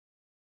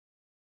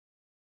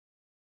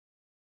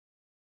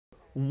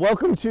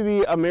Welcome to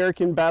the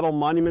American Battle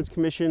Monuments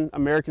Commission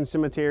American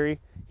Cemetery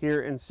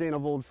here in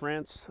Saint-Avold,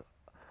 France.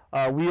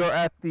 We are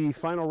at the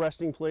final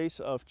resting place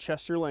of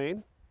Chester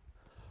Lane.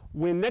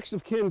 When next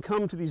of kin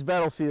come to these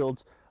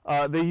battlefields,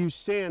 they use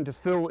sand to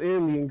fill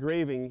in the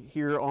engraving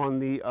here on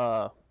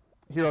the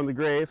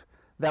grave.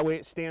 That way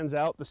it stands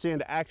out. The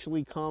sand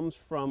actually comes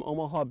from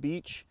Omaha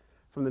Beach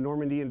from the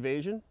Normandy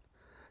invasion.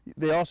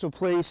 They also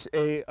place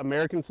an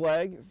American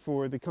flag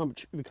for the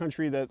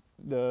country that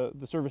the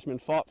servicemen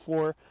fought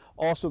for,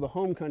 also the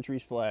home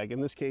country's flag, in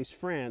this case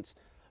France,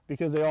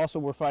 because they also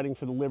were fighting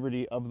for the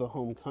liberty of the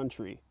home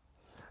country.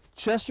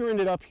 Chester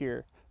ended up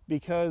here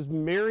because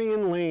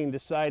Marion Lane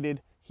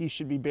decided he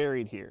should be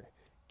buried here.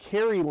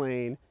 Carrie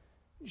Lane,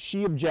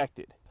 she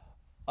objected.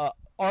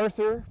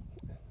 Arthur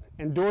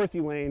and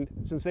Dorothy Lane,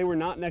 since they were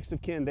not next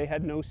of kin, they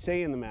had no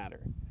say in the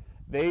matter.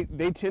 They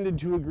tended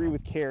to agree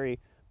with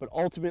Carrie, but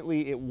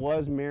ultimately it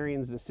was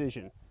Marion's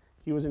decision.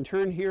 He was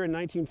interred here in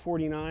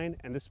 1949,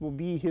 and this will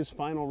be his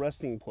final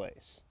resting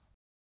place.